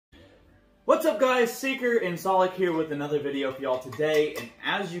What's up guys, Seeker and Solid here with another video for y'all today, and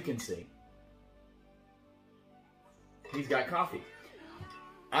as you can see, he's got coffee.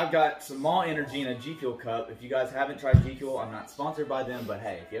 I've got some Mall Energy in a G Fuel cup. If you guys haven't tried G Fuel, I'm not sponsored by them, but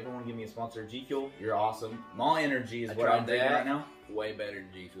hey, if you ever want to give me a sponsor of G Fuel, you're awesome. Mall Energy is what I'm drinking right now. Way better than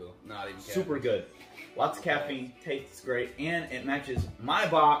G Fuel. Not even caffeine. Super good. Lots of caffeine, tastes great, and it matches my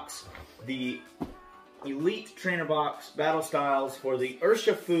box, the Elite Trainer Box Battle Styles for the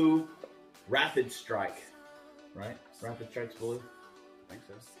Urshifu Rapid Strike. Right? Rapid Strike's blue? I think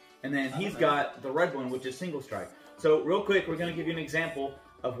so. And then he's got the red one, which is Single Strike. So real quick, we're going to give you an example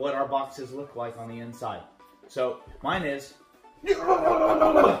of what our boxes look like on the inside. So mine is,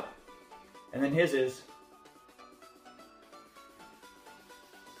 and then his is.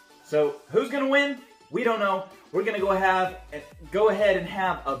 So who's going to win? We don't know. We're going to go ahead and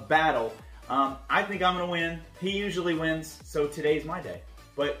have a battle. I think I'm going to win. He usually wins, so today's my day.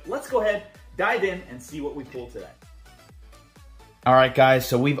 But let's go ahead, dive in, and see what we pull today. Alright guys,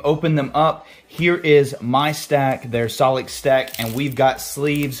 so we've opened them up. Here is my stack, their Solid stack, and we've got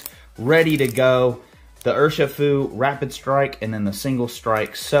sleeves ready to go. The Urshifu Rapid Strike and then the Single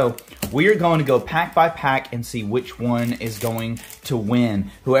Strike. So we're going to go pack by pack and see which one is going to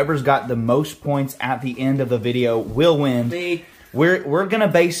win. Whoever's got the most points at the end of the video will win. Me. We're gonna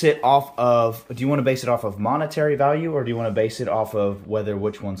base it off of, do you want to base it off of monetary value, or do you want to base it off of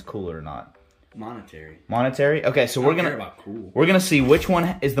which one's cooler or not? Monetary. Monetary? Okay, so we're cool. gonna see which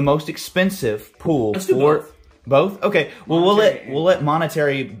one is the most expensive pool. Let's do both. Both? Okay. Well, we'll let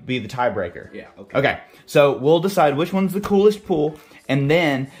monetary be the tiebreaker. Yeah, okay. Okay. So we'll decide which one's the coolest pool, and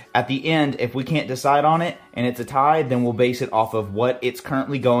then at the end, if we can't decide on it and it's a tie, then we'll base it off of what it's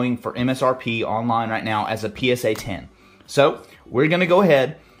currently going for MSRP online right now as a PSA 10. So we're gonna go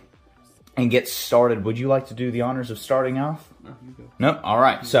ahead and get started. Would you like to do the honors of starting off? No, you go. Nope. All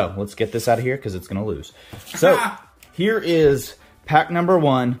right. So let's get this out of here because it's gonna lose. So here is pack number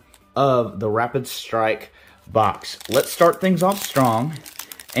 1 of the Rapid Strike box. Let's start things off strong,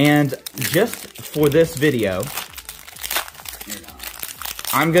 and just for this video,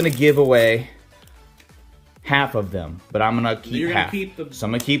 I'm gonna give away half of them, but I'm gonna keep half. So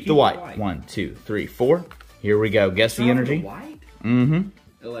I'm gonna keep the white. 1, 2, 3, 4. Here we go. Guess the energy. White? Mm-hmm.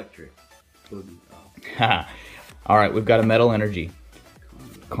 Electric. Oh. All right, we've got a Metal Energy,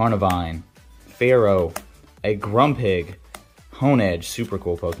 Carnivine, Pharaoh, a Grumpig, Honedge, super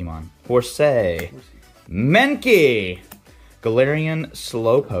cool Pokemon, Horsey, Menki, Galarian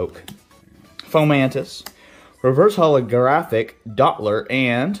Slowpoke, Fomantis, Reverse Holographic Dottler,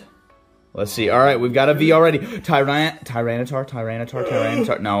 and let's see. All right, we've got a V already. Tyranitar.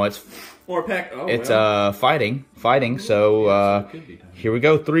 No, it's 4-pack. Oh, it's fighting. So here we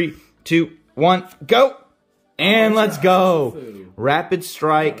go. 3, 2, 1, go, and let's go. Rapid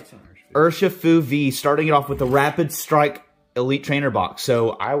Strike Urshifu V, starting it off with the Rapid Strike Elite Trainer box. So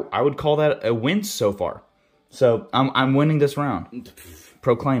I would call that a win so far. So I'm winning this round,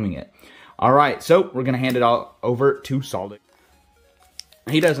 proclaiming it. All right, so we're gonna hand it all over to Solid.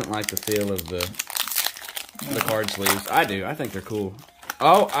 He doesn't like the feel of the card sleeves. I do. I think they're cool.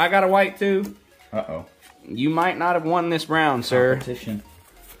 Oh, I got a white too. Uh-oh. You might not have won this round, sir. Competition.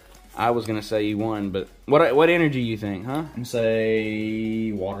 I was gonna say you won, but what energy you think, huh? I'm gonna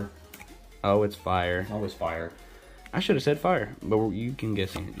say water. Oh, it's fire. It's always fire. I should have said fire, but you can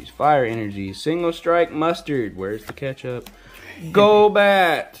guess energies. Fire energy, Single Strike Mustard. Where's the ketchup?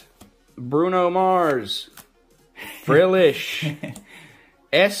 Golbat, Bruno Mars, Frillish,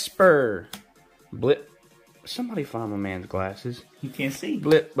 Esper, Blip. Somebody find my man's glasses. You can't see.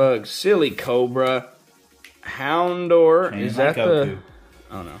 Blipbug, Silly Cobra, Houndour. Is that the?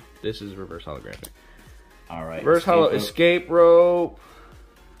 Oh no, this is reverse holographic. All right. Reverse holo escape rope.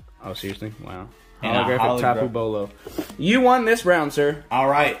 Oh seriously? Wow. Holographic Tapu Bolo. You won this round, sir. All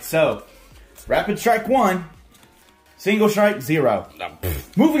right. So, Rapid Strike 1, Single Strike 0.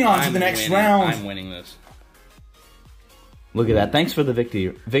 Moving on to the next round. I'm winning this. Look at that. Thanks for the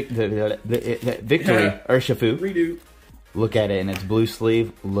victory, Urshifu. Redo. Look at it in its blue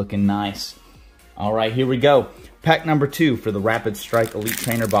sleeve. Looking nice. All right, here we go. Pack number 2 for the Rapid Strike Elite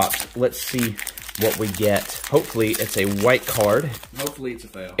Trainer box. Let's see what we get. Hopefully, it's a white card. Hopefully, it's a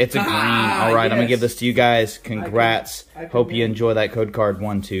fail. It's a green. All right, yes. I'm going to give this to you guys. Congrats. Hope you enjoy that code card.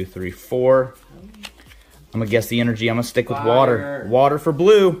 1, 2, 3, 4. I'm going to guess the energy. I'm going to stick with water. Water for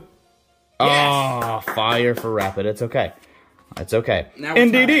blue. Yes. Oh, fire for Rapid. It's okay. It's okay.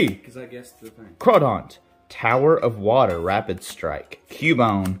 NDD. Because I guessed the thing. Crawdaunt, Tower of Water, Rapid Strike,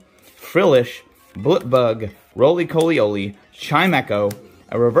 Cubone, Frillish, Blipbug, Roly-Coly-Oly, Chimecho,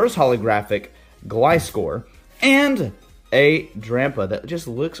 a reverse holographic Gliscor, and a Drampa that just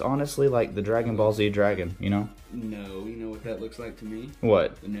looks honestly like the Dragon Ball Z dragon, you know? No, you know what that looks like to me?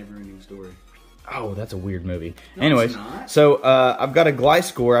 What? The Never-Ending Story. Oh, that's a weird movie. No, Anyways, it's not. so I've got a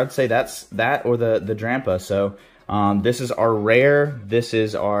Gliscor. I'd say that's that or the Drampa. So this is our rare. This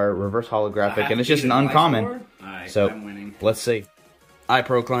is our reverse holographic, and it's just an uncommon. Alright, So I'm winning. let's see. I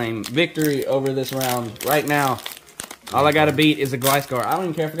proclaim victory over this round right now. All I gotta beat is a Gliscor. I don't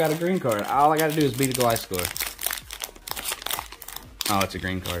even care if I got a green card. All I gotta do is beat a Gliscor. Oh, it's a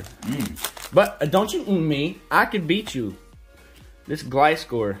green card. But don't you me. I could beat you. This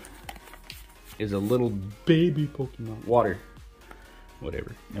Gliscor is a little baby Pokemon. Water.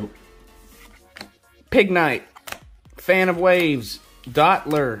 Whatever. Nope. Pignite. Fan of Waves.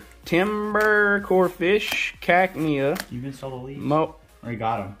 Dottler. Timber. Corfish. Cacnea. You can sell the leaves. Or you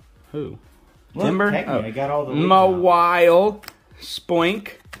got him. Who? Look, Timber? I got all the leaves out. Mawile.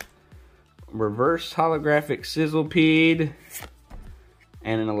 Spoink. Reverse holographic Sizzlepede.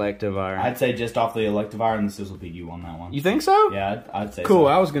 And an Electivire. I'd say just off the Electivire and the Sizzlepede, you won that one. You think so? Yeah, I'd say Cool, so.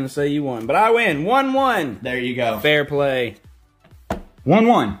 I was going to say you won. But I win. 1-1. There you go. Fair play.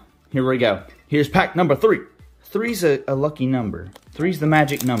 1-1. Here we go. Here's pack number 3. 3's a lucky number. 3's the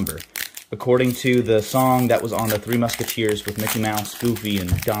magic number. According to the song that was on the Three Musketeers with Mickey Mouse, Goofy,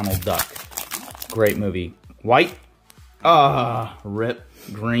 and Donald Duck. Great movie. White. Rip.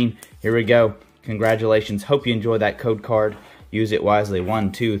 Green. Here we go. Congratulations. Hope you enjoy that code card. Use it wisely.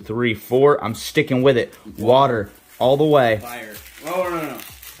 1, 2, 3, 4. I'm sticking with it. Water. All the way. Fire. Oh, no.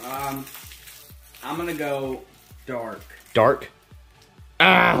 I'm going to go dark. Dark.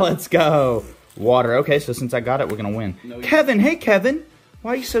 Let's go. Water. Okay, so since I got it, we're going to win. No, Kevin. Hey, Kevin.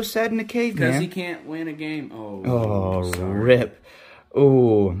 Why are you so sad in the cave, Because man? he can't win a game. Oh, sorry. rip.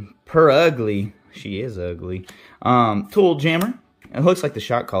 Oh, per ugly. She is ugly. Tool Jammer. It looks like the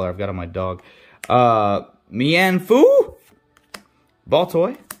shot collar I've got on my dog. Mianfu.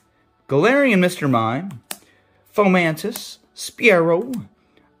 Baltoy. Galarian Mr. Mime. Fomantis. Spearow.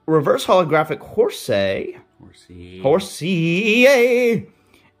 Reverse holographic Horsey. Horsey.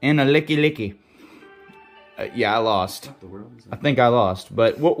 And a Licky Licky. Yeah, I lost. What the world is I that? think I lost,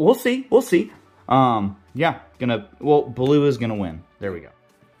 but we'll see. We'll see. Yeah, blue is gonna win. There we go.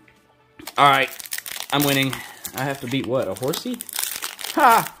 Alright, I'm winning. I have to beat what? A horsey?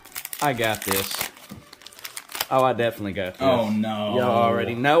 Ha! I got this. Oh, I definitely got this. Oh, no. Y'all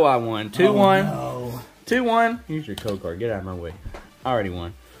already know I won. 2-1. No. 2-1. Here's your code card. Get out of my way. I already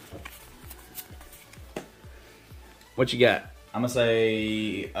won. What you got? I'm gonna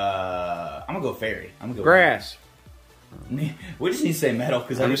say, I'm gonna go fairy. I'm gonna go Grass. We just need to say metal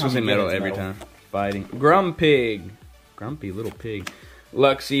because I'm just gonna say metal every time. Fighting. Grumpig. Grumpy little pig.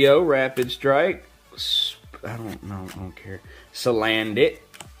 Luxio. Rapid Strike. I don't care. Salandit.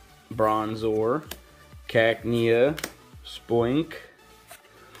 Bronzor. Cacnea. Spoink.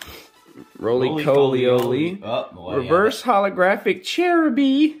 Roly-Coly-Oly. Oh, boy, Reverse holographic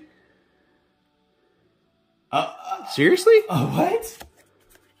Cherubi. Seriously? What? Okay.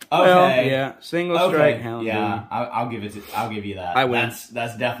 Well, yeah. Single strike Okay. Houndoom. Yeah, I'll give you that. I win.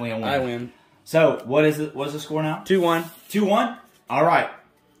 That's definitely a win. I win. So what is it? What's the score now? 2-1. 2-1. All right.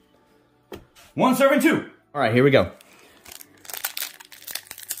 1 serving 2. All right, here we go.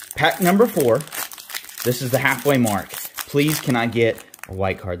 Pack number 4. This is the halfway mark. Please, can I get a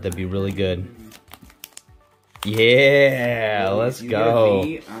white card? That'd be really good. Yeah, let's go.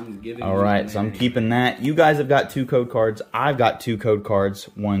 All right, so I'm keeping that. You guys have got 2 code cards. I've got 2 code cards.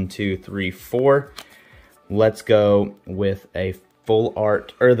 1, 2, 3, 4. Let's go with a full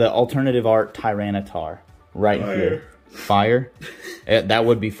art, or the alternative art Tyranitar right here. Fire? That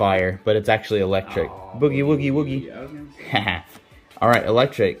would be fire, but it's actually electric. Boogie, woogie, woogie. All right,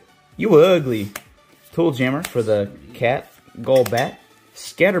 electric. You ugly. Tool Jammer for the cat. Golbat.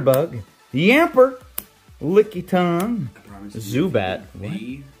 Scatterbug. Yamper. Licky Tongue. Zubat. What?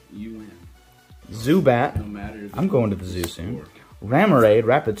 You win. Zubat. No matter. I'm going to the zoo soon. Ramarade.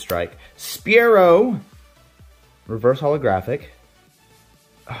 Rapid Strike. Spearow. Reverse holographic.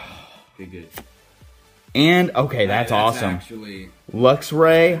 Okay, good. And, okay, that's awesome. Actually,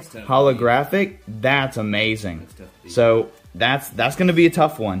 Luxray. That's tough. Holographic. That's amazing. That's tough to beat. So, that's going to be a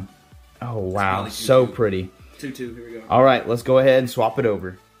tough one. Oh, wow. Probably So 2-2. pretty. 2-2. Here we go. All right, let's go ahead and swap it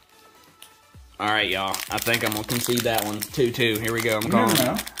over. All right, y'all. I think I'm gonna concede that one. 2-2. Here we go. I'm No, calling.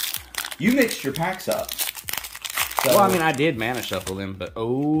 no. You mixed your packs up. So, Well, I mean, I did mana shuffle them, but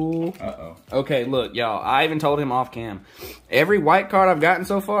oh. Okay, look, y'all. I even told him off cam. Every white card I've gotten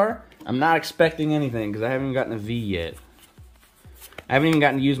so far, I'm not expecting anything because I haven't even gotten a V yet. I haven't even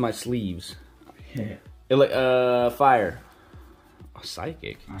gotten to use my sleeves. Yeah. Fire. Oh,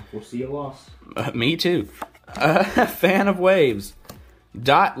 psychic. We'll see a loss. Me too. Fan of Waves.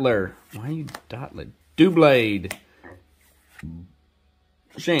 Dottler. Why are you Dottler? Doublade.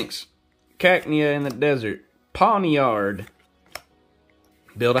 Shinx. Cacnea in the Desert. Pawniard.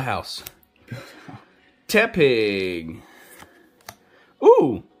 Build a house. Tepig.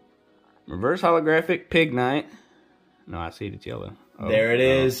 Ooh. Reverse holographic Pignite. No, I see it. It's yellow. Oh, there it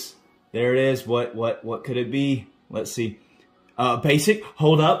is. There it is. What could it be? Let's see. Basic.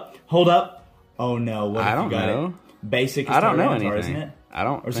 Hold up. Oh no. What I don't know. Basic. Is I don't know Tyranitar, anything. Isn't it? I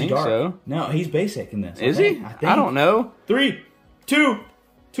don't Or is he think dark? so. No, he's basic in this. Is he? I don't know. 3, 2,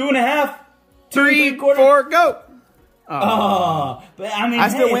 2.5, 3, 4, go. Oh, but I mean, I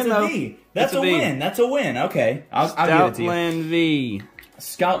still hey, win, it's though. a V. That's It's a a V. win. That's a win. Okay, I'll give it to you. Stoutland V.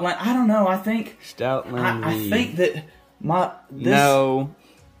 Scoutland. I don't know. I think. Stoutland I V. think that this.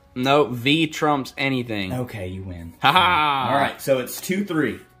 No. V trumps anything. Okay, you win. Ha ha. All right, so it's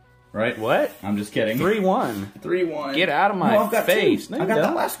 2-3, right? What? I'm just kidding. 3-1. 3-1. Get out of my I've got face. Two. No, I you got that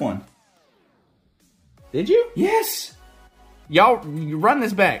don't. last one. Did you? Yes. Y'all run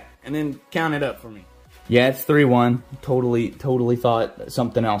this back and then count it up for me. Yeah, it's 3-1. Totally thought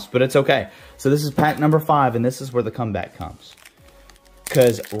something else, but it's okay. So this is pack number 5, and this is where the comeback comes.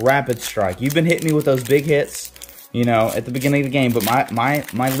 Because Rapid Strike, you've been hitting me with those big hits, you know, at the beginning of the game, but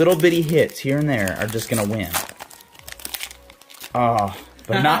my little bitty hits here and there are just gonna win. Oh,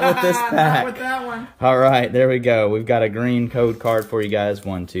 but not with this pack. Not with that one. All right, there we go. We've got a green code card for you guys.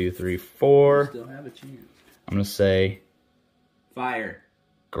 1, 2, 3, 4. Still have a chance. I'm gonna say Fire.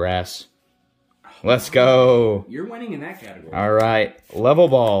 grass. Let's go. You're winning in that category. All right, level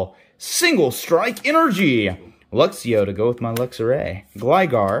ball, single strike energy, Luxio to go with my Luxray,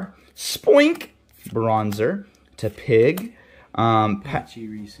 Gligar, Spoink, Bronzer, Tepig,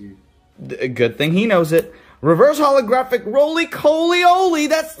 Pachirisu. good thing he knows it, reverse holographic Roly-Coly-Oly,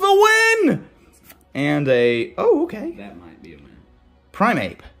 that's the win, and a, oh okay, That might be a win.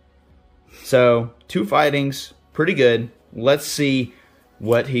 Primeape. So 2 fightings, pretty good. Let's see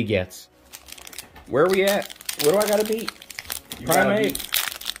what he gets. Where are we at? What do I gotta beat? Primeape.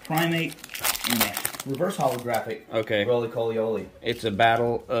 Primate, and reverse holographic. Okay. Roly-Coly-Oly. It's a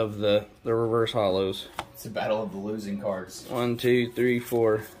battle of the reverse hollows. It's a battle of the losing cards. 1, 2, 3,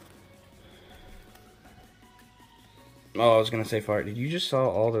 4. Oh, I was gonna say fire. Did you just saw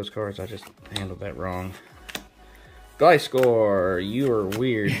all those cards? I just handled that wrong. Gliscor, you are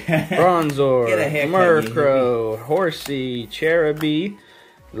weird. Bronzor, Get a haircut, Murkrow, Horsey, Cherubi,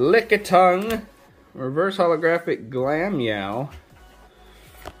 Lickitung, reverse holographic Glammeow,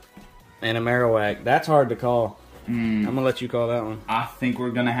 and a Marowak. That's hard to call. I'm gonna let you call that one. I think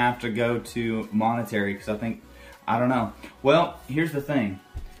we're gonna have to go to monetary because I don't know. Well, here's the thing.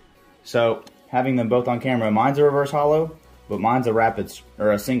 So having them both on camera, mine's a reverse hollow, but mine's a rapid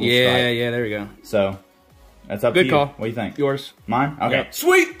or a single strike. Yeah, there we go. So that's up Good to you. call. What do you think? Yours. Mine? Okay. Yep.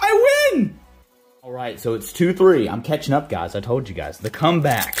 Sweet, I win! All right, so it's 2-3. I'm catching up, guys. I told you guys. The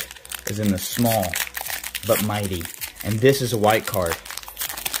comeback is in the small but mighty, and this is a white card.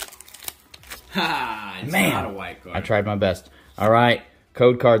 Ha! It's Man, not a white card. I tried my best. All right,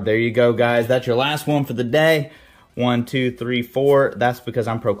 code card. There you go, guys. That's your last one for the day. 1, 2, 3, 4. That's because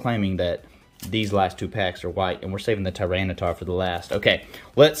I'm proclaiming that these last 2 packs are white, and we're saving the Tyranitar for the last. Okay,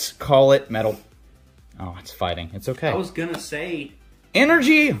 let's call it metal. Oh, it's fighting. It's okay. I was gonna say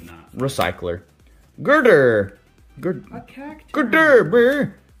Energy Recycler. Girder. a cactus.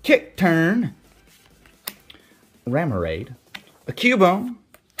 Girder. Kick Turn. Ramarade. A Cubone.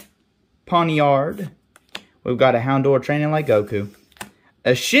 Pawniard. We've got a Houndour training like Goku.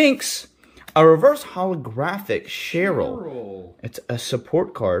 A Shinx. A reverse holographic Cheryl. It's a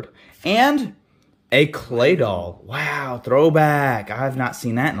support card. And a Claydol. Wow, throwback. I have not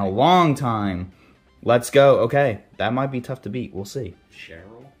seen that in a long time. Let's go. Okay, that might be tough to beat. We'll see.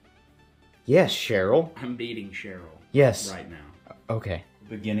 Cheryl? Yes, Cheryl. I'm beating Cheryl. Yes. Right now. Okay.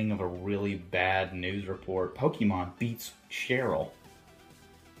 Beginning of a really bad news report. Pokemon beats Cheryl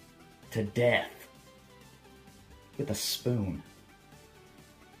to death with a spoon.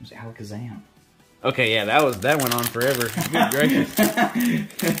 It was Alakazam. Okay, yeah, that went on forever. Good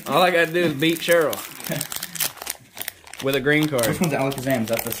gracious. All I gotta do is beat Cheryl. With a green card. Which one's Alakazam? Is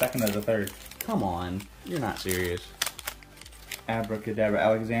that the second or the third? Come on. You're not serious. Abracadabra,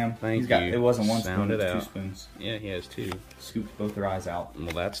 Alakazam. Thank Got, you. it wasn't one Sound spoon, it it was 2 out. spoons. Yeah, he has 2. Scooped both their eyes out.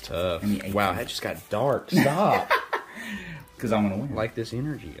 Well, that's tough. And he ate Wow, them. that just got dark. Stop. Because I'm going to win. Like this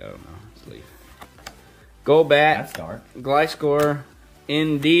energy. Oh, no. Let's leave. Golbat. That's dark. Gliscor.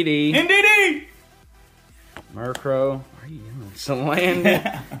 Indeedee. NDD! Murkrow. What are you doing? Salandit.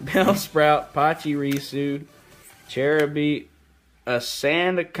 Bellsprout. Pachirisu. Cherubi. A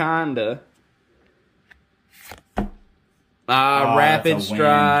Sandaconda. Rapid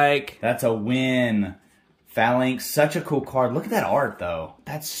Strike. That's a win. Phalanx, such a cool card. Look at that art, though.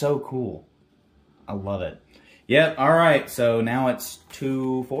 That's so cool. I love it. Yep, all right. So now it's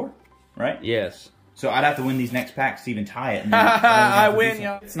 2-4, right? Yes. So I'd have to win these next packs to even tie it. And I win,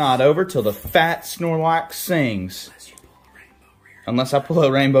 y'all. It's not over till the fat Snorlax sings. Unless I pull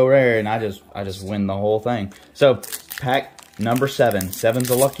a Rainbow Rare and I just win the whole thing. So, pack number 7. 7's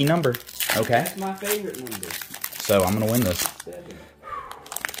a lucky number. Okay. That's my favorite number. So I'm gonna win this. 7.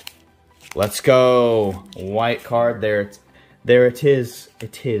 Let's go. White card. There it is.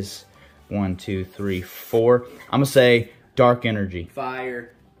 It is 1, 2, 3, 4. I'm gonna say Dark Energy.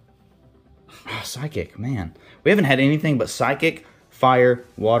 Fire. Oh, Psychic, man. We haven't had anything but Psychic, Fire,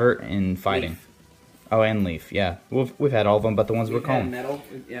 Water, and Fighting. Leaf. Oh, and Leaf. Yeah, we've had all of them, but the ones we're calling Metal.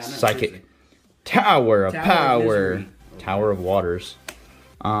 Yeah, Psychic. Tower of Power. Okay. Tower of Waters.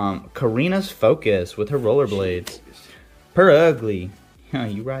 Karina's Focus with her rollerblades. Ugly. Yeah,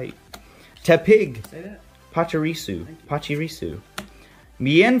 you right. Tepig. Say that. Pachirisu.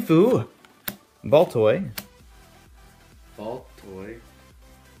 Mienfu. Baltoy.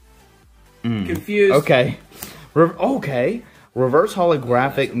 Confused. Okay. Okay. Reverse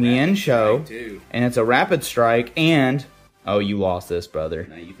holographic Miensho. And it's a rapid strike and... Oh, you lost this, brother.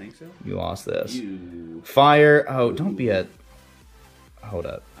 Now you think so? You lost this. Fire. Oh, don't be a... Hold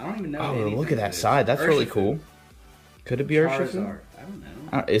up. I don't even know. Oh, look at that side. That's really cool. Could it be Urshifu? I don't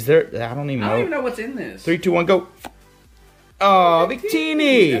know. Is there... I don't even know. I don't even know what's in this. 3, 2, 1, go. Oh,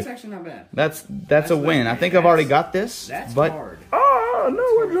 Victini. That's actually not bad. That's a win. I think I've already got this. That's but... hard. Oh,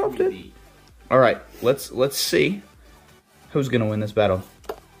 no, I dropped it. All right, let's see who's gonna win this battle.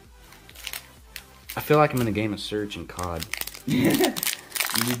 I feel like I'm in a game of Search and COD. You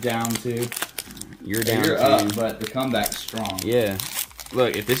down too? You're down You're too. up, but the comeback's strong. Yeah.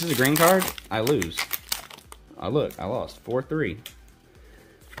 Look, if this is a green card, I lose. I lost 4-3.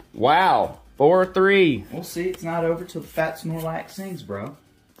 Wow, 4-3. We'll see. It's not over till the fat Snorlax sings, bro.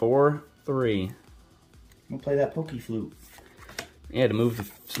 4-3. We'll play that Poke Flute. Yeah, to move the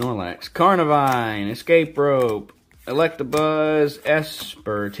Snorlax. Carnivine, Escape Rope, Electabuzz,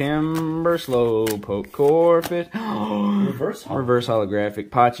 Esper, Timber, Slowpoke, Corpus, Reverse Holographic,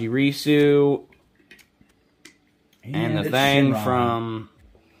 Pachirisu, and the thing from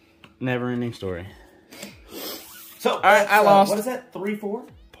Neverending Story. So I lost. What is that? 3-4? 4.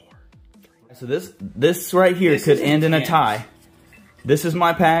 So this right here could end in a tie. This is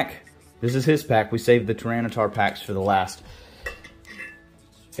my pack. This is his pack. We saved the Tyranitar packs for the last.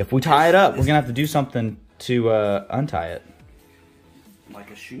 If we tie it up, we're gonna have to do something to untie it.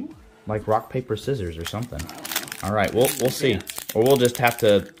 Like a shoe? Like rock, paper, scissors or something. All right, we'll see. Or we'll just have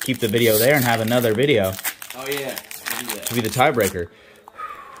to keep the video there and have another video. Oh yeah, we'll do that. To be the tiebreaker.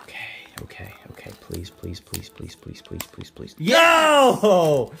 Okay. Please.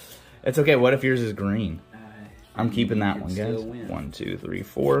 Yo! It's okay. What if yours is green? I'm keeping that one, guys. 1, 2, 3,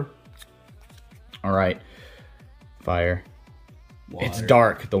 4. All right. Fire. Water. It's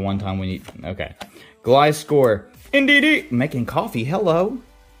dark the one time we need... Okay. Gliscor. Indeed. Making coffee. Hello.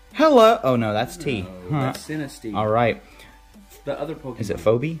 Oh, no, that's tea. That's Sinistea. All right. The other Pokemon. Is it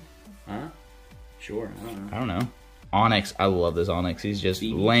Phoebe? Huh? Sure. I don't know. Onyx. I love this Onyx. He's just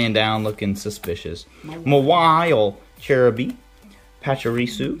laying down looking suspicious. Mawile. Cherubi.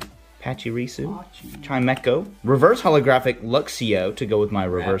 Pachirisu. Chimecho. Reverse holographic Luxio to go with my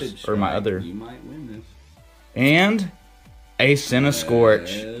reverse... Or my other... You might win this. And... a Cinescorch.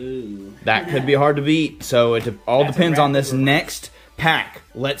 That could be hard to beat. So it all depends on this next pack.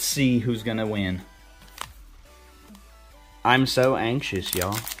 Let's see who's going to win. I'm so anxious,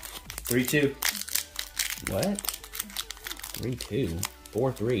 y'all. 3-2. What? 3-2.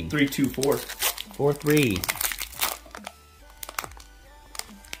 4-3. 3-2-4. 4-3.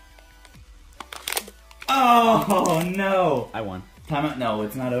 Oh, no. I won. Time out. No,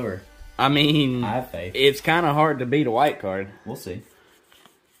 it's not over. I mean, I have faith. It's kind of hard to beat a white card. We'll see.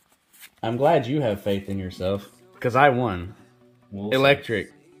 I'm glad you have faith in yourself. Because I won.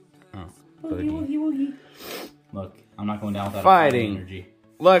 Electric. Oh. Woogie. Look, I'm not going down without Fighting. Energy.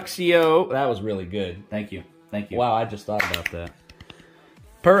 Luxio. That was really good. Thank you. Wow, I just thought about that.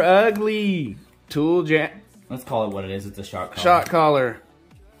 Ugly. Tool Jack. Let's call it what it is. It's a shot collar. Shot collar.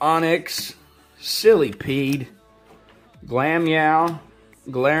 Onyx. Sillypede. Glammeow.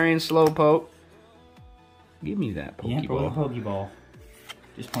 Galarian Slowpoke. Give me that Pokeball. Yeah, throw the Pokeball.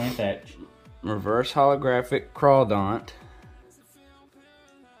 Just plain fetch. Reverse holographic Crawdaunt.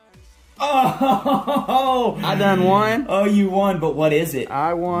 Oh! I done won. Oh, you won, but what is it?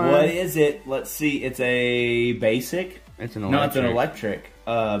 I won. What is it? Let's see. It's a basic. It's an electric. No, it's an electric.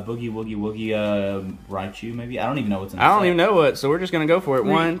 Boogie Woogie Woogie Raichu, maybe? I don't even know what's in the I don't set. even know what, so we're just going to go for it.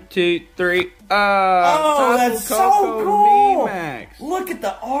 1, 2, 3. Oh, that's so cool! VMAX. Look at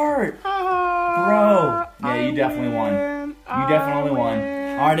the art! Bro. Yeah, you definitely won. You definitely won.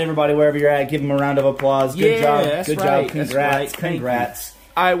 All right, everybody, wherever you're at, give them a round of applause. Good job. That's Good right. job. Congrats. Congrats.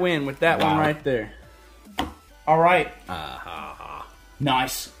 I win with that one Wow. right there. All right.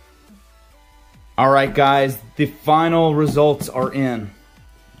 Nice. All right, guys. The final results are in,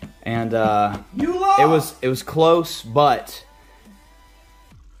 and You lost. it was close, but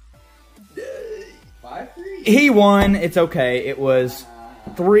 5-3. he won. It's okay. It was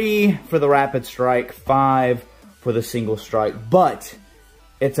 3 for the rapid strike, 5 for the single strike, but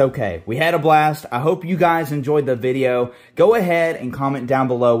it's okay. We had a blast. I hope you guys enjoyed the video. Go ahead and comment down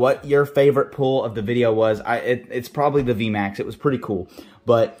below what your favorite pull of the video was. It's probably the VMAX. It was pretty cool.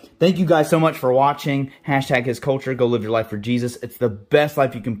 But thank you guys so much for watching. Hashtag his culture. Go live your life for Jesus. It's the best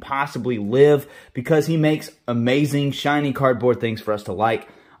life you can possibly live because he makes amazing, shiny cardboard things for us to like.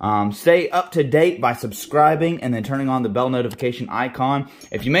 Stay up to date by subscribing and then turning on the bell notification icon.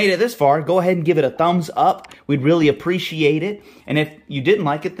 If you made it this far, go ahead and give it a thumbs up. We'd really appreciate it. And if you didn't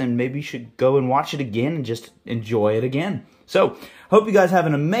like it, then maybe you should go and watch it again and just enjoy it again. So, hope you guys have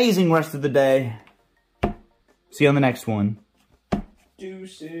an amazing rest of the day. See you on the next one.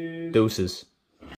 Deuces. Deuces.